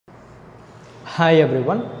Hi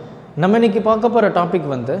everyone. நம்ம இன்னைக்கு பார்க்க போற டாபிக்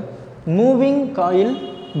வந்து மூவிங் காயில்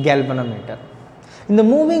galvanometer. இந்த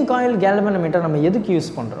மூவிங் காயில் galvanometer நம்ம எதுக்கு யூஸ்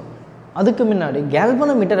பண்றோம்? அதுக்கு முன்னாடி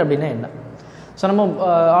galvanometer அப்படினா என்ன? சோ நம்ம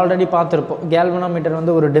ஆல்ரெடி பார்த்திருப்போம். galvanometer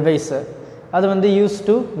வந்து ஒரு டிவைஸ். அது வந்து use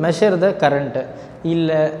to measure the current.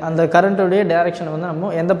 இல்ல அந்த கரண்டோட டைரக்ஷன் வந்து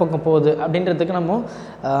நம்ம எந்த பக்கம் போகுது அப்படின்றதுக்கு நம்ம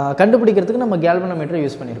கண்டுபிடிக்கிறதுக்கு நம்ம galvanometer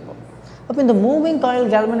யூஸ் பண்ணிருப்போம். அப்ப இந்த மூவிங் காயில்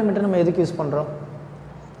galvanometer நம்ம எதுக்கு யூஸ் பண்றோம்?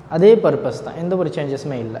 அதே பர்பஸ் தான், எந்த ஒரு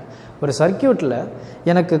சேஞ்சஸுமே இல்லை. ஒரு சர்க்கியூட்டில்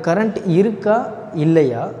எனக்கு கரண்ட் இருக்கா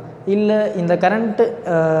இல்லையா, இல்லை இந்த கரண்ட்டு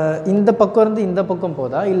இந்த பக்கம் இருந்து இந்த பக்கம்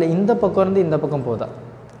போதா, இல்லை இந்த பக்கம் இருந்து இந்த பக்கம் போதா,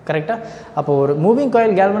 கரெக்டாக? அப்போ ஒரு மூவிங்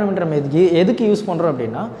காயில் galvanometer நம்ம எதுக்கு யூஸ் பண்ணுறோம்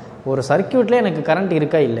அப்படின்னா, ஒரு சர்க்கியூட்டில் எனக்கு கரண்ட்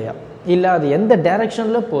இருக்கா இல்லையா, இல்லை அது எந்த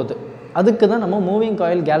டைரெக்ஷனில் போகுது, அதுக்கு தான் நம்ம மூவிங்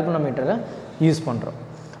காயில் galvanometer யூஸ் பண்ணுறோம்.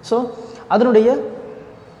 ஸோ அதனுடைய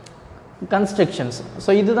கன்ஸ்ட்ரக்ஷன்ஸ், ஸோ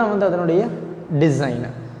இதுதான் வந்து அதனுடைய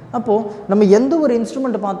டிசைனு. அப்போது நம்ம எந்த ஒரு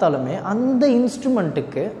இன்ஸ்ட்ருமெண்ட் பார்த்தாலுமே அந்த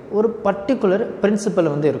இன்ஸ்ட்ருமெண்ட்டுக்கு ஒரு பர்டிகுலர் பிரின்சிபல்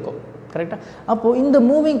வந்து இருக்கும், கரெக்டாக? அப்போது இந்த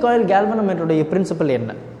மூவிங் காயில் galvanometer பிரின்சிபல்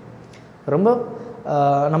என்ன?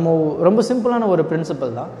 ரொம்ப சிம்பிளான ஒரு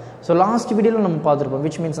பிரின்சிபல் தான். ஸோ லாஸ்ட் வீடியோவில் நம்ம பார்த்துருப்போம்,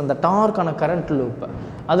 விச் மீன்ஸ் அந்த டார்க்கான கரண்ட் லூப்.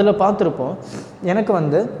 அதில் பார்த்துருப்போம், எனக்கு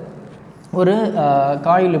வந்து ஒரு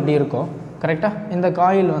காயில் இப்படி இருக்கும், கரெக்டாக? இந்த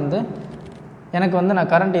காயில் வந்து எனக்கு வந்து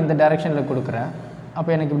நான் கரண்ட் இந்த டைரெக்ஷனில் கொடுக்குறேன். அப்போ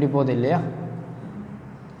எனக்கு இப்படி போகுது இல்லையா,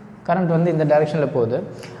 கரண்ட் வந்து இந்த டைரெக்ஷனில் போகுது.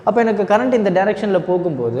 அப்போ எனக்கு கரண்ட் இந்த டைரெக்ஷனில்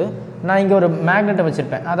போகும்போது நான் இங்கே ஒரு மேக்னெட்டை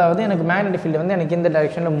வச்சுருப்பேன். அதாவது எனக்கு மேக்னெட்டிக் ஃபீல்டு வந்து எனக்கு இந்த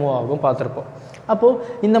டைரெக்ஷனில் மூவ் ஆகும், பார்த்துருப்போம். அப்போது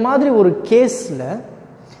இந்த மாதிரி ஒரு கேஸில்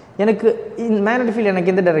எனக்கு இந்த மேக்னெட்டிக் ஃபீல்டு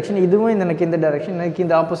எனக்கு இந்த டைரெக்ஷன், இதுவும் எனக்கு இந்த டைரெக்ஷன், எனக்கு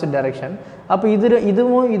இந்த ஆப்போசிட் டைரெக்ஷன். அப்போ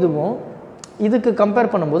இதுவும் இதுக்கு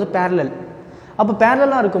கம்பேர் பண்ணும்போது பேரலல். அப்போ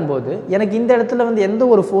பேரலாக இருக்கும்போது எனக்கு இந்த இடத்துல வந்து எந்த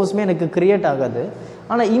ஒரு ஃபோர்ஸுமே எனக்கு கிரியேட் ஆகாது.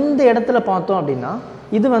 ஆனால் இந்த இடத்துல பார்த்தோம் அப்படின்னா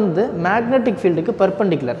இது வந்து மேக்னெட்டிக் ஃபீல்டுக்கு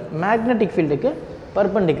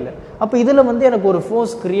பர்பெண்டிகுலர். அப்போ இதில் வந்து எனக்கு ஒரு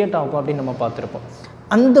ஃபோர்ஸ் கிரியேட் ஆகும் அப்படின்னு நம்ம பார்த்துருப்போம்.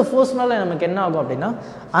 அந்த ஃபோர்ஸ்னால நமக்கு என்ன ஆகும் அப்படின்னா,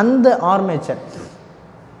 அந்த ஆர்மேச்சர்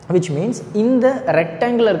விச் மீன்ஸ் இந்த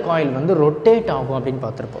ரெக்டாங்குலர் காயில் வந்து ரொட்டேட் ஆகும் அப்படின்னு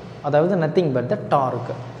பார்த்துருப்போம். அதாவது நத்திங் பட் த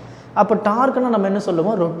டார்க். அப்போ டார்க்குன்னு நம்ம என்ன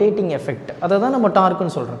சொல்லுவோம், ரொட்டேட்டிங் எஃபெக்ட். அதை தான் நம்ம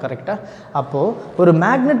டார்க்குன்னு சொல்கிறோம், கரெக்டாக? அப்போது ஒரு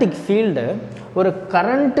மேக்னெட்டிக் ஃபீல்டு ஒரு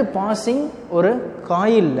கரண்ட்டு பாசிங் ஒரு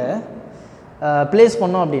காயிலில் பிளேஸ்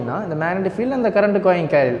பண்ணோம் அப்படின்னா, இந்த மேக்னெட்டிக் ஃபீல்டு அந்த கரண்ட் காயில்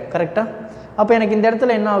காயில், கரெக்டாக? அப்போ எனக்கு இந்த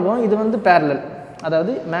இடத்துல என்ன ஆகும், இது வந்து பேரலல்.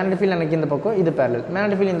 அதாவது மேக்னெட்டிக் ஃபீல்டு எனக்கு இந்த பக்கம், இது பேரலல்.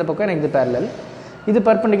 மேக்னெட்டிக் ஃபீல்டு இந்த பக்கம், எனக்கு இது பேரலல். இது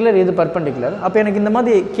பர்பெண்டிகுலர், இது பர்பெண்டிகுலர். அப்போ எனக்கு இந்த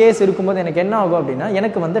மாதிரி கேஸ் இருக்கும்போது எனக்கு என்ன ஆகும் அப்படின்னா,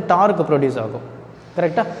 எனக்கு வந்து டார்க் ப்ரொடியூஸ் ஆகும்,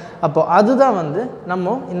 கரெக்டாக? அப்போ அதுதான் வந்து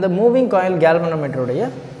நம்ம இந்த moving coil galvanometer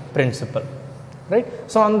principal, right?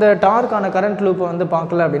 So அந்த டார்க்கான கரண்ட் லூப்பை வந்து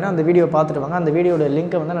பார்க்கல அப்படின்னா அந்த வீடியோ பார்த்துட்டு வாங்க. அந்த வீடியோட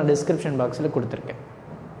லிங்க்கை வந்து நான் டிஸ்கிரிப்ஷன் பாக்ஸில் கொடுத்துருக்கேன்,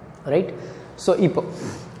 ரைட்? ஸோ இப்போ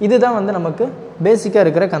இதுதான் வந்து நமக்கு பேசிக்காக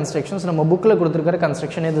இருக்கிற கன்ஸ்ட்ரக்ஷன்ஸ். நம்ம புக்கில் கொடுத்துருக்கிற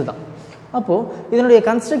கன்ஸ்ட்ரக்ஷன் இதுதான். அப்போது இதனுடைய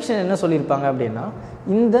கன்ஸ்ட்ரக்ஷன் என்ன சொல்லியிருப்பாங்க அப்படின்னா,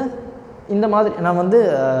 இந்த மாதிரி நான் வந்து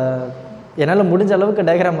என்னால் முடிஞ்ச அளவுக்கு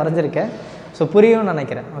டயக்ராம் வரைஞ்சிருக்கேன். ஸோ புரியும்னு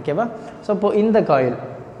நினைக்கிறேன், ஓகேவா? ஸோ இப்போது இந்த காயில்,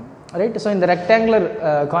 ரைட்? ஸோ இந்த ரெக்டாங்குலர்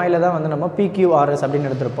காயிலை தான் வந்து நம்ம PQRS அப்படின்னு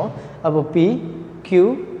எடுத்திருப்போம். அப்போ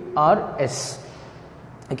PQRS,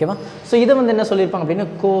 ஓகேவா? ஸோ இதை வந்து என்ன சொல்லியிருப்பாங்க அப்படின்னா,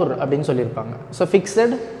 கோர் அப்படின்னு சொல்லியிருப்பாங்க. So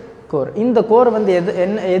fixed core. இந்த கோர் வந்து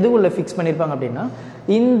எது உள்ள ஃபிக்ஸ் பண்ணியிருப்பாங்க அப்படின்னா,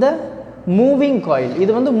 இந்த மூவிங் காயில்,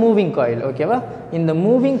 இது வந்து மூவிங் காயில், ஓகேவா? இந்த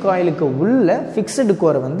மூவிங் காயிலுக்கு உள்ள ஃபிக்ஸடு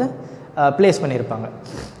கோரை வந்து பிளேஸ் பண்ணியிருப்பாங்க,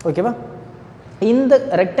 ஓகேவா? இந்த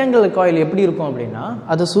ரெக்டாங்குலர் காயில் எப்படி இருக்கும் அப்படின்னா,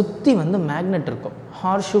 அதை சுற்றி வந்து மேக்னெட் இருக்கும்,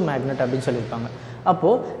 ஹார்ஷூ மேக்னெட் அப்படின்னு சொல்லியிருப்பாங்க.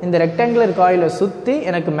 அப்போது இந்த ரெக்டாங்குலர் காயிலை சுற்றி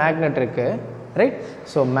எனக்கு மேக்னெட் இருக்குது, right?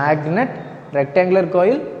 So magnet, rectangular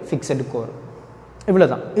coil, fixed core,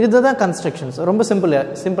 இவ்வளோதான். இதுதான் கன்ஸ்ட்ரக்ஷன்ஸ். ரொம்ப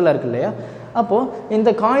சிம்பிளாக இருக்கு இல்லையா? அப்போது இந்த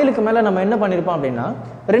காயிலுக்கு மேலே நம்ம என்ன பண்ணியிருப்போம் அப்படின்னா,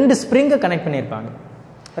 2 ஸ்ப்ரிங்கை கனெக்ட் பண்ணியிருப்பாங்க,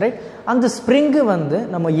 ரைட்? அந்த ஸ்ப்ரிங்கு வந்து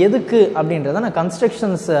நம்ம எதுக்கு அப்படின்றத நான்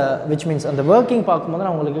கன்ஸ்ட்ரக்ஷன்ஸ் விச் மீன்ஸ் அந்த ஒர்க்கிங் பார்க்கும்போது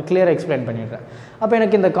நான் உங்களுக்கு கிளியராக எக்ஸ்பிளைன் பண்ணிடுறேன். அப்போ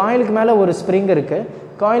எனக்கு இந்த காயிலுக்கு மேலே ஒரு ஸ்ப்ரிங் இருக்குது,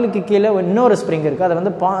 காயிலுக்கு கீழே இன்னொரு ஸ்ப்ரிங் இருக்குது. அதை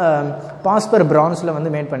வந்து பாஸ்பர் பிரான்ஸில்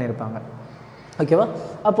வந்து மேட் பண்ணியிருப்பாங்க, ஓகேவா?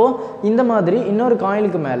 அப்போது இந்த மாதிரி இன்னொரு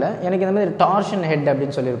காயிலுக்கு மேலே எனக்கு இந்த மாதிரி டார்ஷன் ஹெட்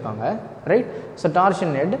அப்படின்னு சொல்லியிருப்பாங்க, right? So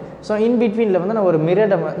torsion head. So in பிட்வீனில் வந்து நான் ஒரு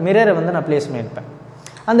மிரரை வந்து நான் பிளேஸ் பண்ணியிருப்பேன்.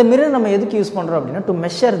 அந்த மிரர் நம்ம எதுக்கு யூஸ் பண்ணுறோம் அப்படின்னா, to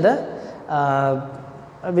measure the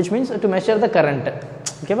which means to measure the current,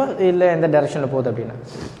 ஓகேவா? இல்லை எந்த டைரெக்ஷனில் போகுது அப்படின்னு.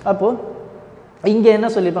 அப்போது இங்கே என்ன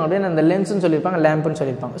சொல்லியிருப்பாங்க அப்படின்னா, இந்த லென்ஸ்ன்னு சொல்லியிருப்பாங்க, லேம்புன்னு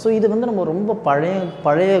சொல்லியிருப்பாங்க. ஸோ இது வந்து நம்ம ரொம்ப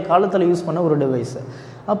பழைய காலத்தில் யூஸ் பண்ண ஒரு டிவைஸ்.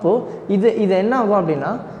 அப்போது இது என்ன ஆகும்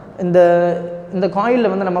அப்படின்னா, இந்த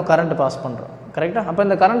காயிலில் வந்து நம்ம கரண்ட் பாஸ் பண்ணுறோம், கரெக்டாக? அப்போ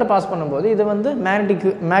இந்த கரண்ட் பாஸ் பண்ணும்போது இது வந்து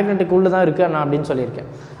மேக்னெட்டிக் உள்ளே தான் இருக்குது நான் அப்படின்னு சொல்லியிருக்கேன்.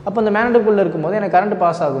 அப்போ இந்த மேக்னெட்டிக் உள்ளே இருக்கும்போது எனக்கு கரண்ட்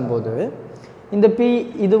பாஸ் ஆகும்போது இந்த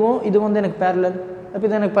இதுவும் வந்து எனக்கு பேரலல், அப்போ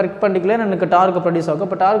இது எனக்கு பர்பெண்டிகுலர் எனக்கு டார்க் ப்ரொடியூஸ் ஆகும்.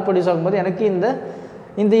 இப்போ டார்க் ப்ரொடியூஸ் ஆகும்போது எனக்கு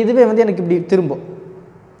இந்த இதுவே வந்து எனக்கு இப்படி திரும்பும்.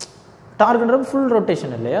 டார்க்ன்றது ஃபுல்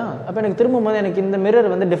ரொட்டேஷன் இல்லையா? அப்போ எனக்கு திரும்பும்போது எனக்கு இந்த மிரர்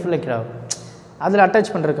வந்து டிஃப்ளெக்ட் ஆகும். அதில்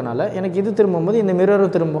அட்டாச் பண்ணுறதுனால எனக்கு இது திரும்பும்போது இந்த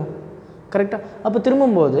மிரரும் திரும்பும். கரெக்டாக? அப்போ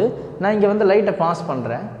திரும்பும்போது நான் இங்கே வந்து லைட்டை பாஸ்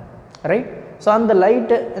பண்ணுறேன், ரைட்? ஸோ அந்த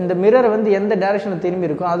லைட்டு இந்த மிரரை வந்து எந்த டைரெக்ஷனில் திரும்பி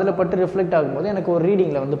இருக்கோ அதில் பட்டு ரிஃப்ளெக்ட் ஆகும்போது எனக்கு ஒரு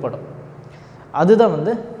ரீடிங்கில் வந்து படும். அதுதான்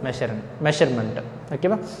வந்து மெஷர்மெண்ட்டு.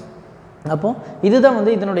 ஓகேவா? அப்போது இதுதான்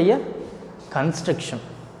வந்து இதனுடைய கன்ஸ்ட்ரக்ஷன்.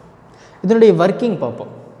 இதனுடைய ஒர்க்கிங்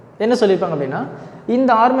பார்ப்போம். என்ன சொல்லியிருப்பாங்க அப்படின்னா, இந்த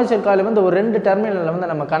ஆர்மேச்சர் காயில் வந்து ஒரு 2 டெர்மினலில் வந்து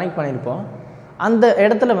நம்ம கனெக்ட் பண்ணியிருப்போம். அந்த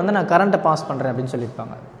இடத்துல வந்து நான் கரண்ட்டை பாஸ் பண்ணுறேன் அப்படின்னு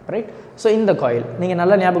சொல்லியிருப்பாங்க, ரைட்? ஸோ இந்த காயில் நீங்கள்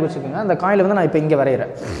நல்லா ஞாபகம் வச்சுக்கோங்க. அந்த காயில் வந்து நான் இப்போ இங்கே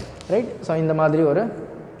வரைகிறேன், ரைட்? ஸோ இந்த மாதிரி ஒரு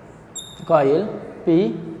காயில்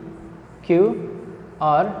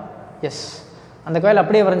PQRS. அந்த காயில்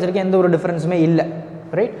அப்படியே வரைஞ்சிருக்கேன், எந்த ஒரு டிஃப்ரென்ஸுமே இல்லை,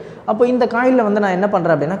 ரைட்? அப்போ இந்த காயிலில் வந்து நான் என்ன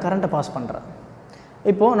பண்ணுறேன் அப்படின்னா கரண்ட்டை பாஸ் பண்ணுறேன்.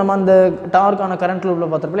 இப்போது நம்ம அந்த டார்க்கான கரண்ட் லூப்பில்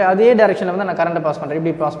பார்த்துருப்போம், அதே டைரெக்ஷனில் வந்து நான் கரண்ட்டை பாஸ் பண்ணுறேன்.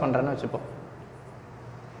 இப்படி பாஸ் பண்ணுறேன்னு வச்சுப்போம்,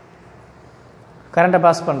 கரண்ட்டை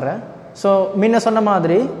பாஸ் பண்ணுறேன். ஸோ முன்ன சொன்ன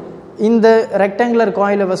மாதிரி இந்த ரெக்டாங்குலர்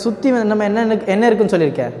காயிலை சுற்றி நம்ம என்ன இருக்குன்னு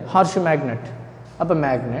சொல்லியிருக்கேன், ஹார்ஷ் மேக்னெட். அப்போ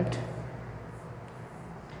மேக்னெட்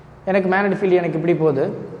எனக்கு மேக்னெட் ஃபீல்டு எனக்கு இப்படி போகுது,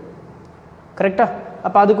 கரெக்டாக?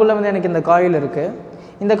 அப்போ அதுக்குள்ளே வந்து எனக்கு இந்த காயில் இருக்குது.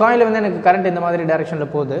 இந்த காயில் வந்து எனக்கு கரண்ட் இந்த மாதிரி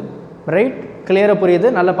டைரெக்ஷனில் போகுது, ரைட்? கிளியராக புரியுது,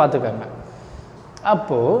 நல்லா பார்த்துக்கோங்க.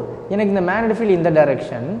 அப்போது எனக்கு இந்த மேக்னெட் ஃபீல்டு இந்த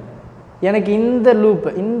டைரெக்ஷன், எனக்கு இந்த லூப்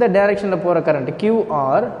இந்த டைரெக்ஷனில் போகிற current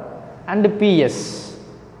QR and PS.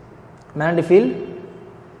 Magnet field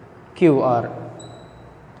QR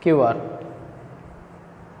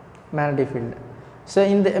magnetic field. So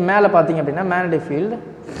இந்த மேலே பார்த்தீங்க அப்படின்னா மேக்னெட்டிக் ஃபீல்டு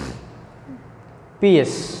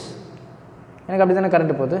PS. எனக்கு அப்படி தானே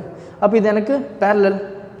கரண்ட் போகுது. அப்போ இது எனக்கு பேரலல்.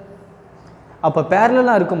 அப்போ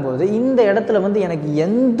பேரலாக இருக்கும்போது இந்த இடத்துல வந்து எனக்கு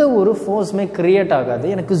எந்த ஒரு ஃபோர்ஸுமே க்ரியேட் ஆகாது,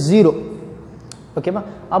 எனக்கு 0. ஓகேவா?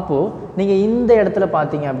 அப்போது நீங்கள் இந்த இடத்துல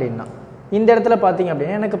பார்த்தீங்க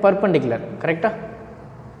அப்படின்னா எனக்கு பர்பெண்டிகுலர், கரெக்டாக?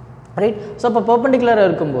 ரைட்? ஸோ அப்போ பர்பெண்டிகுலராக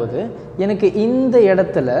இருக்கும்போது எனக்கு இந்த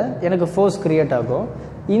இடத்துல எனக்கு ஃபோர்ஸ் க்ரியேட் ஆகும்,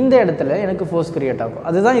 இந்த இடத்துல எனக்கு ஃபோர்ஸ் க்ரியேட் ஆகும்.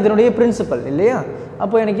 அதுதான் இதனுடைய பிரின்சிபல் இல்லையா?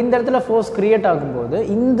 அப்போ எனக்கு இந்த இடத்துல ஃபோர்ஸ் க்ரியேட் ஆகும்போது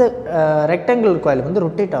இந்த ரெக்டாங்குலர் காயில் வந்து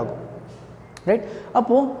ரொட்டேட் ஆகும், ரைட்?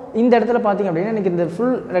 அப்போது இந்த இடத்துல பார்த்தீங்க அப்படின்னா எனக்கு இந்த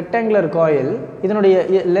ஃபுல் ரெக்டாங்குலர் காயில் இதனுடைய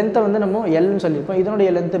லென்த்தை வந்து நம்ம Lன்னு சொல்லியிருப்போம், இதனுடைய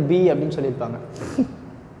லென்த்து B அப்படின்னு சொல்லியிருப்பாங்க,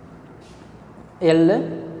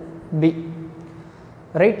 LB,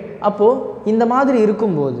 ரைட்? அப்போது இந்த மாதிரி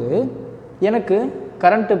இருக்கும்போது எனக்கு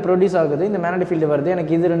கரண்ட் ப்ரொடியூஸ் ஆகுது, இந்த மேக்னெட்டிக் ஃபீல்டு வருது,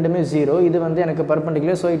 எனக்கு இது ரெண்டுமே 0, இது வந்து எனக்கு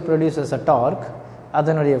perpendicular. So it produces a dark,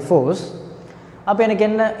 அதனுடைய ஃபோர்ஸ். அப்போ எனக்கு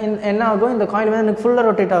என்ன ஆகும், இந்த காயில் வந்து எனக்கு ஃபுல்லாக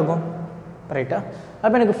ரொட்டேட் ஆகும், ரைட்டா?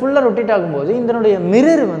 அப்போ எனக்கு ஃபுல்லாக ரொட்டேட் ஆகும்போது இதனுடைய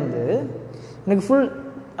மிரர் வந்து எனக்கு ஃபுல்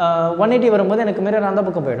 180 வரும்போது எனக்கு மிரர் அந்த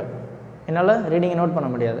பக்கம் போயிடும், என்னால் ரீடிங்கை நோட் பண்ண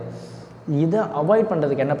முடியாது. இதை அவாய்ட்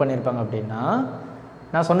பண்ணுறதுக்கு என்ன பண்ணியிருப்பாங்க அப்படின்னா,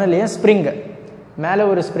 நான் சொன்னேன் இல்லையா, ஸ்ப்ரிங்கு மேலே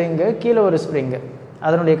ஒரு ஸ்ப்ரிங்கு கீழே ஒரு ஸ்ப்ரிங்கு,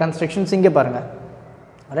 அதனுடைய கன்ஸ்ட்ரக்ஷன்ஸ் இங்கே பாருங்கள்,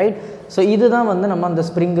 ரைட்? ஸோ இதுதான் வந்து நம்ம அந்த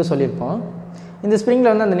ஸ்ப்ரிங்கு சொல்லியிருப்போம். இந்த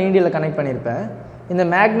ஸ்ப்ரிங்கில் வந்து அந்த நீடியில் கனெக்ட் பண்ணியிருப்பேன். இந்த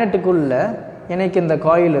மேக்னெட்டுக்குள்ளே எனக்கு இந்த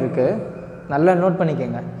காயில் இருக்குது, நல்லா நோட்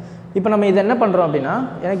பண்ணிக்கோங்க. இப்போ நம்ம இது என்ன பண்ணுறோம் அப்படின்னா,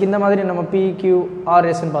 எனக்கு இந்த மாதிரி நம்ம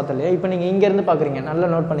PQRSன்னு பார்த்தோம் இல்லையா? இப்போ நீங்கள் இங்கேருந்து பார்க்குறீங்க, நல்லா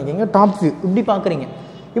நோட் பண்ணிக்கோங்க. டாப் வியூ இப்படி பார்க்குறீங்க.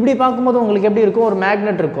 இப்படி பார்க்கும்போது உங்களுக்கு எப்படி இருக்கும், ஒரு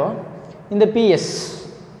மேக்னெட் இருக்கும், இந்த PS,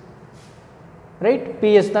 ரைட்?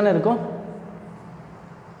 PS தானே இருக்கும்.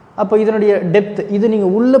 அப்போ இதனுடைய டெப்த் இது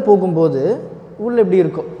நீங்கள் உள்ளே போகும்போது உள்ளே எப்படி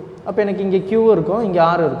இருக்கும், அப்போ எனக்கு இங்கே Q இருக்கும், இங்கே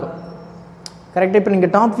R இருக்கும், கரெக்டாக? இப்போ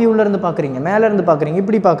நீங்கள் டாப் வியூவிலேருந்து பார்க்குறீங்க, மேலேருந்து பார்க்குறீங்க,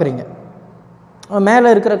 இப்படி பார்க்குறீங்க. மேலே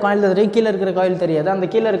இருக்கிற காயில் தெரியும், கீழே இருக்கிற காயில் தெரியாது, அந்த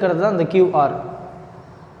கீழே இருக்கிறது தான் அந்த QR,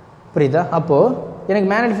 புரியுதா? அப்போது எனக்கு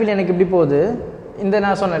மேக்னெட்டிக் ஃபீல்டு எனக்கு இப்படி போகுது, இந்த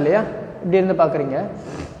நான் சொன்னேன் இல்லையா, இப்படி இருந்து பார்க்குறீங்க,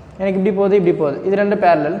 எனக்கு இப்படி போகுது, இப்படி போகுது, இது ரெண்டு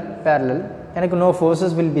பேரலல், எனக்கு no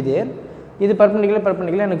forces will be there. இது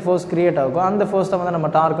பர்பெண்டிகுலர் எனக்கு ஃபோர்ஸ் க்ரியேட் ஆகும், அந்த ஃபோர்ஸ் தான் வந்து நம்ம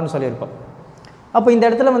டார்க்குன்னு சொல்லியிருப்போம். அப்போ இந்த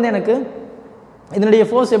இடத்துல வந்து எனக்கு இதனுடைய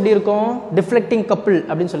ஃபோர்ஸ் எப்படி இருக்கும், டிஃப்ளெக்டிங் கப்பிள்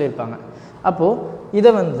அப்படின்னு சொல்லியிருப்பாங்க. அப்போது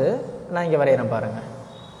இதை வந்து நான் இங்கே வரைகிறேன் பாருங்கள்,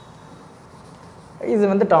 இது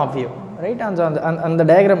வந்து டாப் வியூ, ரைட்? அந்த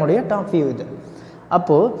டயக்ராமுடைய டாப் வியூ இது.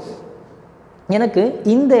 அப்போது எனக்கு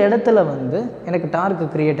இந்த இடத்துல வந்து எனக்கு டார்க்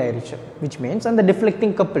க்ரியேட் ஆயிடுச்சு, விச் மீன்ஸ் அந்த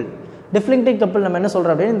டிஃப்ளெக்டிங் கப்பிள் நம்ம என்ன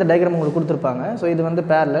சொல்கிறோம் அப்படின்னு இந்த டயக்ராம் உங்களுக்கு கொடுத்துருப்பாங்க. ஸோ இது வந்து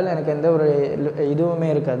பேரலல், எனக்கு எந்த ஒரு இதுவுமே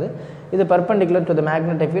இருக்காது, இது perpendicular to the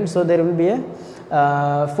magnetic field. So there will be a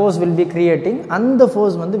force will be creating, அந்த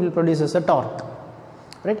ஃபோர்ஸ் வந்து will produces a dark,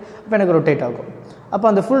 right? அப்போ எனக்கு ரொட்டேட் ஆகும். அப்போ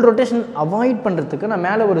அந்த ஃபுல் ரொட்டேஷன் அவாய்ட் பண்ணுறதுக்கு நான்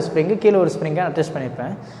மேலே ஒரு ஸ்ப்ரிங்கு கீழே ஒரு ஸ்ப்ரிங்கை அட்டாச்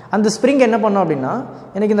பண்ணியிருப்பேன். அந்த ஸ்ப்ரிங் என்ன பண்ணோம் அப்படின்னா,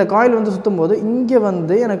 எனக்கு இந்த காயில் வந்து சுற்றும் போது இங்கே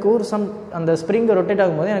வந்து எனக்கு ஒரு அந்த ஸ்ப்ரிங்கை ரொட்டேட்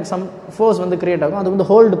ஆகும்போது எனக்கு ஃபோர்ஸ் வந்து க்ரியேட் ஆகும், அது வந்து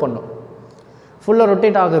ஹோல்டு பண்ணும், ஃபுல்லாக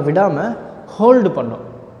ரொட்டேட் ஆக விடாமல் ஹோல்டு பண்ணும்.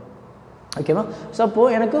 ஓகேவா? ஸோ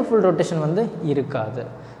அப்போது எனக்கு ஃபுல் ரொட்டேஷன் வந்து இருக்காது.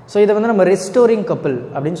 ஸோ இதை வந்து நம்ம ரெஸ்டோரிங் கப்பிள்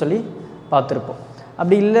அப்படின்னு சொல்லி பார்த்துருப்போம்.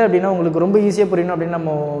 அப்படி இல்லை அப்படின்னா உங்களுக்கு ரொம்ப ஈஸியாக புரியணும் அப்படின்னா,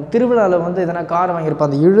 நம்ம திருவிழாவில் வந்து எதனா கார் வாங்கியிருப்போம்,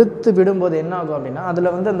 அந்த இழுத்து விடும்போது என்ன ஆகும் அப்படின்னா,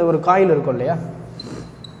 அதில் வந்து அந்த ஒரு காயில் இருக்கும் இல்லையா,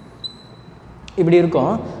 இப்படி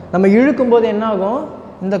இருக்கும். நம்ம இழுக்கும்போது என்ன ஆகும்,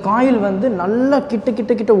 இந்த காயில் வந்து நல்லா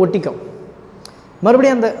கிட்ட ஒட்டிக்கும்.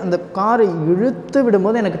 மறுபடியும் அந்த அந்த கார் இழுத்து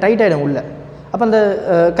விடும்போது எனக்கு டைட் ஆகிடும் உள்ள. அப்போ அந்த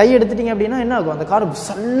கை எடுத்துட்டிங்க அப்படின்னா என்ன ஆகும், அந்த கார்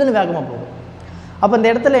சல்லுன்னு வேகமாக போகும். அப்போ அந்த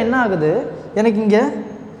இடத்துல என்ன ஆகுது, எனக்கு இங்கே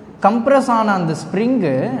கம்ப்ரஸ் ஆன அந்த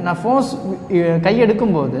ஸ்ப்ரிங்கு நான் ஃபோர்ஸ் கை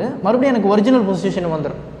எடுக்கும்போது மறுபடியும் எனக்கு ஒரிஜினல் பொசிஷன்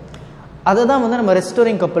வந்துடும். அதை தான் வந்து நம்ம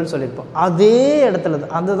ரெஸ்டோரிங் கப்பிள் சொல்லியிருப்போம். அதே இடத்துல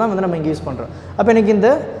அதை தான் வந்து நம்ம இங்கே யூஸ் பண்ணுறோம். அப்போ எனக்கு இந்த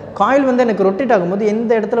காயில் வந்து எனக்கு ரொட்டேட் ஆகும்போது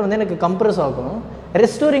எந்த இடத்துல வந்து எனக்கு கம்ப்ரஸ் ஆகும்.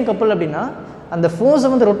 ரெஸ்டோரிங் கப்பிள் அப்படின்னா அந்த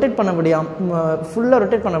ஃபோர்ஸை வந்து ரொட்டேட் பண்ண முடியாமல், ஃபுல்லாக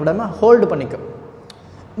ரொட்டேட் பண்ண விடாமல் ஹோல்டு பண்ணிக்கும்.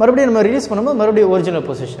 மறுபடியும் நம்ம ரிலீஸ் பண்ணும்போது மறுபடியும் ஒரிஜினல்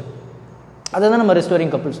பொசிஷன். அதை தான் நம்ம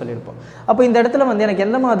ரெஸ்டோரிங் கப்பிள் சொல்லியிருப்போம். அப்போ இந்த இடத்துல வந்து எனக்கு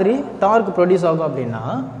எந்த மாதிரி டார்க் ப்ரொடியூஸ் ஆகும் அப்படின்னா,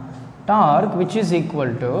 dark which is equal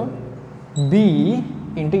to B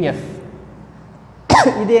into F.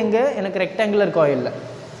 இது எங்கே, எனக்கு ரெக்டாங்குலர் காயிலில்.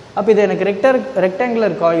 அப்போ இது எனக்கு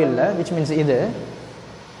ரெக்டாங்குலர் காயிலில், which means இது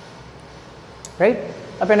ரைட்.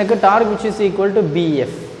 அப்போ எனக்கு dark which is equal to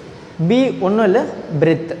BF. B ஒன்றும் இல்லை,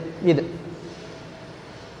 பிரெத்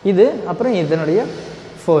இது அப்புறம் இதனுடைய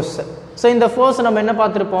ஃபோர்ஸ். ஸோ இந்த ஃபோர்ஸ் நம்ம என்ன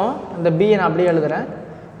பார்த்துருப்போம், இந்த B நான் அப்படியே எழுதுகிறேன்.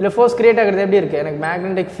 இல்லை ஃபோர்ஸ் கிரியேட் ஆகிறது எப்படி இருக்குது, எனக்கு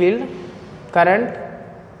magnetic field, current,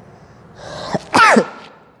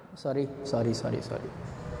 sorry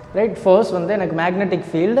right. Force வந்து எனக்கு magnetic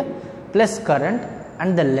field plus current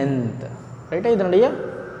and the length, ரைட்டாக இதனுடைய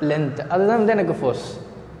லென்த், அதுதான் வந்து எனக்கு ஃபோர்ஸ்.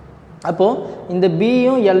 அப்போது இந்த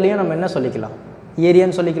பியும் எல்லையும் நம்ம என்ன சொல்லிக்கலாம்,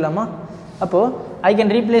 ஏரியான்னு சொல்லிக்கலாமா? அப்போது I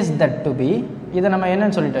can replace that to be, இதை நம்ம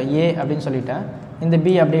என்னன்னு சொல்லிட்டோம், ஏ அப்படின்னு சொல்லிட்டேன். இந்த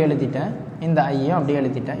பி அப்படியே எழுதிட்டேன், இந்த ஐயும் அப்படியே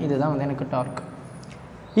எழுதிட்டேன். இதுதான் வந்து எனக்கு டார்க்.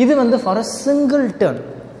 இது வந்து for a single turn.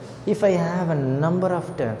 If I have a number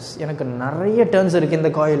of turns, எனக்கு நிறைய டர்ன்ஸ் இருக்குது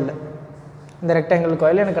இந்த காயிலில், இந்த ரெக்டாங்கிள்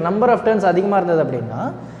காயில் எனக்கு நம்பர் ஆஃப் டர்ன்ஸ் அதிகமாக இருந்தது அப்படின்னா,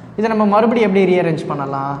 இதை நம்ம மறுபடியும் எப்படி ரீஅரேஞ்ச்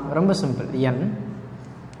பண்ணலாம், ரொம்ப சிம்பிள். என்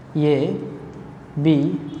ஏ பி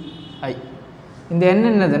ஐ, இந்த என்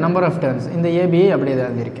என்னது, நம்பர் ஆஃப் டர்ன்ஸ், இந்த ஏபிஐ அப்படியே தான்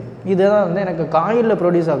இருந்திருக்கேன். இதுதான் வந்து எனக்கு காயிலில்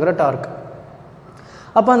ப்ரொடியூஸ் ஆகிற டார்க்.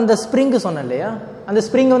 அப்போ அந்த ஸ்ப்ரிங்கு சொன்னேன் இல்லையா, அந்த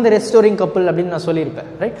ஸ்ப்ரிங் வந்து ரெஸ்டோரிங் கப்பிள் அப்படின்னு நான் சொல்லியிருப்பேன்,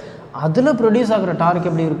 ரைட். அதில் ப்ரொடியூஸ் ஆகிற டார்க்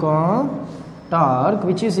எப்படி இருக்கும், dark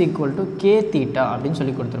which is equal to k theta அப்படின்னு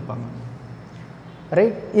சொல்லி கொடுத்துருப்பாங்க,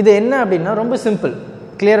 ரைட். இது என்ன அப்படின்னா ரொம்ப சிம்பிள்,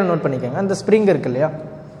 கிளியராக நோட் பண்ணிக்கோங்க. அந்த ஸ்ப்ரிங் இருக்கு இல்லையா,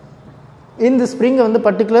 இந்த ஸ்ப்ரிங்கை வந்து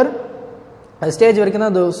பர்டிகுலர் ஸ்டேஜ் வரைக்கும்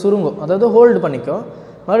தான் அது சுருங்கும், அதாவது ஹோல்டு பண்ணிக்கும்.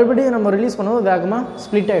 மறுபடியும் நம்ம ரிலீஸ் பண்ணும்போது வேகமாக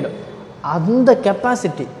ஸ்ப்ளிட் ஆகிடும். அந்த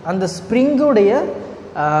கெப்பாசிட்டி, அந்த ஸ்ப்ரிங்குடைய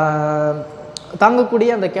தாங்கக்கூடிய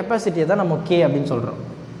அந்த கெப்பாசிட்டியை தான் நம்ம கே அப்படின்னு சொல்கிறோம்,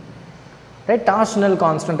 ரைட். டார்ஷனல்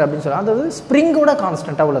கான்ஸ்டன்ட் அப்படின்னு சொல்கிறோம், அதாவது ஸ்ப்ரிங்கோட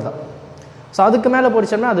கான்ஸ்டன்ட், அவ்வளோதான். ஸோ அதுக்கு மேலே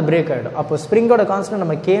போடிச்சோம்னா அது பிரேக் ஆகிடும். அப்போ ஸ்ப்ரிங்கோட கான்ஸ்டன்ட்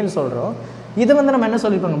நம்ம கேன்னு சொல்கிறோம். இது வந்து நம்ம என்ன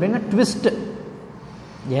சொல்லியிருக்கோம் அப்படின்னா ட்விஸ்ட்.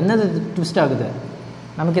 என்னது ட்விஸ்ட் ஆகுது,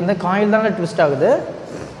 நமக்கு இந்த காயில் தானே ட்விஸ்ட் ஆகுது,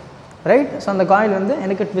 ரைட். ஸோ அந்த காயில் வந்து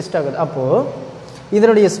எனக்கு ட்விஸ்ட் ஆகுது. அப்போது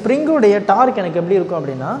இதனுடைய ஸ்ப்ரிங்குடைய டார்க் எனக்கு எப்படி இருக்கும்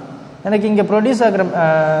அப்படின்னா, எனக்கு இங்கே ப்ரொடியூஸ் ஆகிற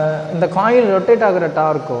இந்த காயில் ரொட்டேட் ஆகிற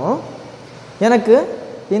டார்க்கும் எனக்கு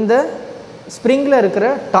இந்த ஸ்ப்ரிங்கில் இருக்கிற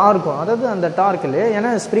டார்க்கும், அதாவது அந்த டார்க் இல்லையா, ஏன்னா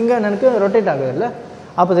ஸ்ப்ரிங்கை எனக்கு ரொட்டேட் ஆகுது இல்லை.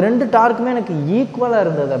 அப்போ இது ரெண்டு டார்க்குமே எனக்கு ஈக்குவலாக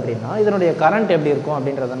இருந்தது அப்படின்னா இதனுடைய கரண்ட் எப்படி இருக்கும்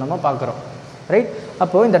அப்படின்றத நம்ம பார்க்குறோம், ரைட்.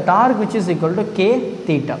 அப்போது இந்த dark which is equal to k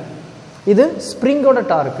theta, இது ஸ்ப்ரிங்கோட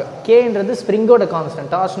torque, கேன்றது ஸ்ப்ரிங்கோட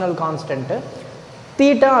constant, torsional constant.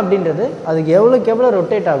 Theta அப்படின்றது அதுக்கு எவ்வளோக்கு எவ்வளோ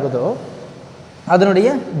ரொட்டேட் ஆகுதோ அதனுடைய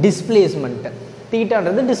டிஸ்பிளேஸ்மெண்ட்டு.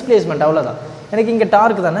 தீட்டான்றது டிஸ்பிளேஸ்மெண்ட், அவ்வளோதான். எனக்கு இங்கே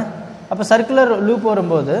டார்க் தானே. அப்போ சர்க்குலர் லூப்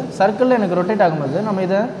வரும்போது, சர்க்கிளில் எனக்கு ரொட்டேட் ஆகும்போது நம்ம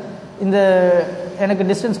இதை இந்த எனக்கு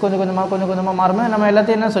டிஸ்டன்ஸ் கொஞ்சம் கொஞ்சமாக மாறுமே, நம்ம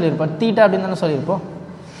எல்லாத்தையும் என்ன சொல்லியிருப்போம், தீட்டா அப்படின்னு தானே சொல்லியிருப்போம்.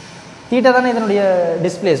 தீட்டா தானே இதனுடைய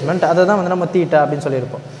டிஸ்பிளேஸ்மெண்ட், அதை தான் வந்து நம்ம தீட்டா அப்படின்னு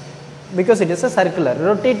சொல்லியிருப்போம். Because it is a circular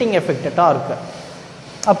rotating effect dark.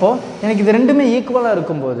 அப்போது எனக்கு இது ரெண்டுமே ஈக்குவலாக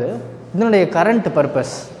இருக்கும்போது இதனுடைய current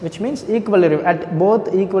purpose which means equilibrium at both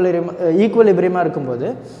ஈக்குவலிபிரியமாக இருக்கும்போது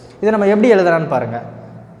இதை நம்ம எப்படி எழுதுறான்னு பாருங்கள்.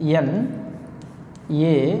 என்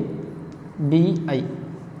ஏ பிஐ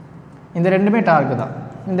இந்த ரெண்டுமே டார்க்கு தான்.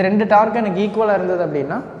 இந்த ரெண்டு டார்க்கு எனக்கு ஈக்குவலாக இருந்தது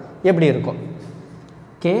அப்படின்னா எப்படி இருக்கும்,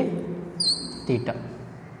 கே தீட்டா,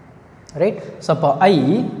 ரைட். ஸோ அப்போ ஐ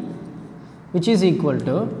which is equal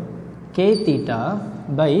to K theta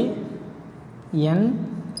by N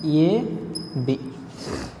A B,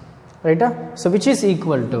 ரைட்டா. So which is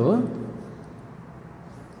equal to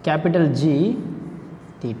capital G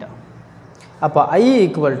theta. அப்போ I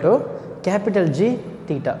equal to capital G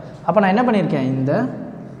theta. அப்போ நான் என்ன பண்ணியிருக்கேன், இந்த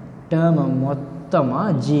டேர்மை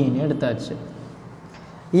மொத்தமாக ஜின்னு எடுத்தாச்சு.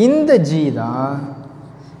 இந்த G தான்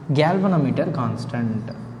galvanometer constant.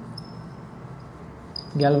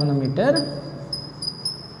 Galvanometer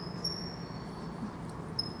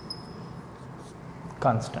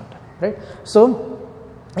constant, right? So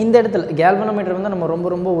இந்த இடத்துல galvanometer வந்து நம்ம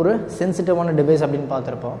ரொம்ப ஒரு சென்சிட்டிவான டிவைஸ் அப்படினு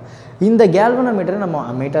பார்த்திருப்போம். இந்த galvanometer நம்ம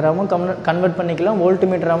அம்மீட்டராவும் கன்வர்ட் பண்ணிக்கலாம்,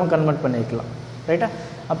 வோல்ட்மீட்டராவும் கன்வர்ட் பண்ணிக்கலாம், ரைட்டா?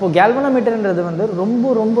 அப்போ galvanometerன்றது வந்து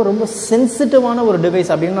ரொம்ப சென்சிட்டிவான ஒரு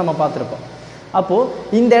டிவைஸ் அப்படினு நம்ம பார்த்திருப்போம். அப்போ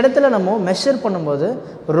இந்த இடத்துல நம்ம மெஷர் பண்ணும்போது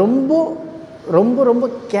ரொம்ப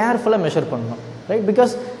கேர்ஃபுல்லா மெஷர் பண்ணணும், right?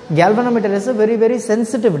 Because galvanometer is a very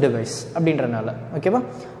sensitive device அப்படின்றனால, ஓகேவா?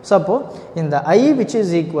 சோ அப்போ இந்த I which is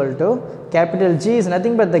equal to capital G is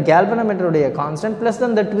nothing but the galvanometer உடைய constant plus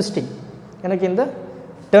then the twisting, எனக்கு இந்த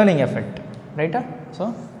turning effect, ரைட்டா? சோ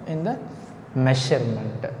இந்த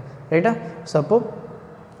measurement, ரைட்டா? சோ அப்போ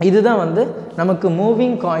இதுதான் வந்து நமக்கு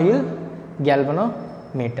மூவிங் காயில்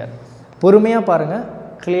galvanometer. பொறுமையா பாருங்க,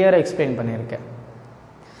 கிளியரா எக்ஸ்பிளைன் பண்ணியிருக்கேன்.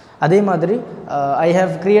 அதே மாதிரி I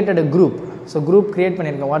have created a group. So group create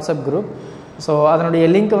பண்ணியிருக்கேன், வாட்ஸ்அப் குரூப். ஸோ அதனுடைய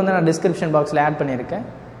லிங்க்கை வந்து நான் டிஸ்கிரிப்ஷன் பாக்ஸில் ஆட் பண்ணியிருக்கேன்.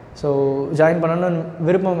 ஸோ ஜாயின் பண்ணணும்னு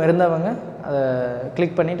விருப்பம் இருந்தவங்க அதை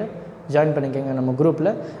கிளிக் பண்ணிவிட்டு ஜாயின் பண்ணிக்கோங்க நம்ம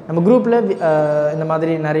குரூப்பில். இந்த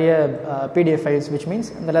மாதிரி நிறைய PDF ஃபைல்ஸ், விச்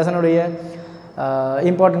மீன்ஸ் இந்த லெசனுடைய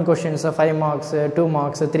important questions 5 marks 2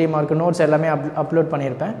 marks 3 mark notes எல்லாமே அப்லோட்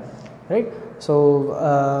பண்ணியிருப்பேன், ரைட்? ஸோ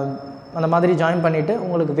அந்த மாதிரி ஜாயின் பண்ணிவிட்டு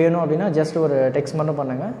உங்களுக்கு வேணும் அப்படின்னா ஜஸ்ட் ஒரு டெக்ஸ்ட் மட்டும்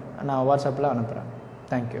பண்ணுங்கள், நான் வாட்ஸ்அப்பில் அனுப்புகிறேன்.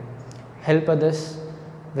 Thank you. Help others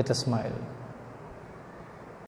with a smile.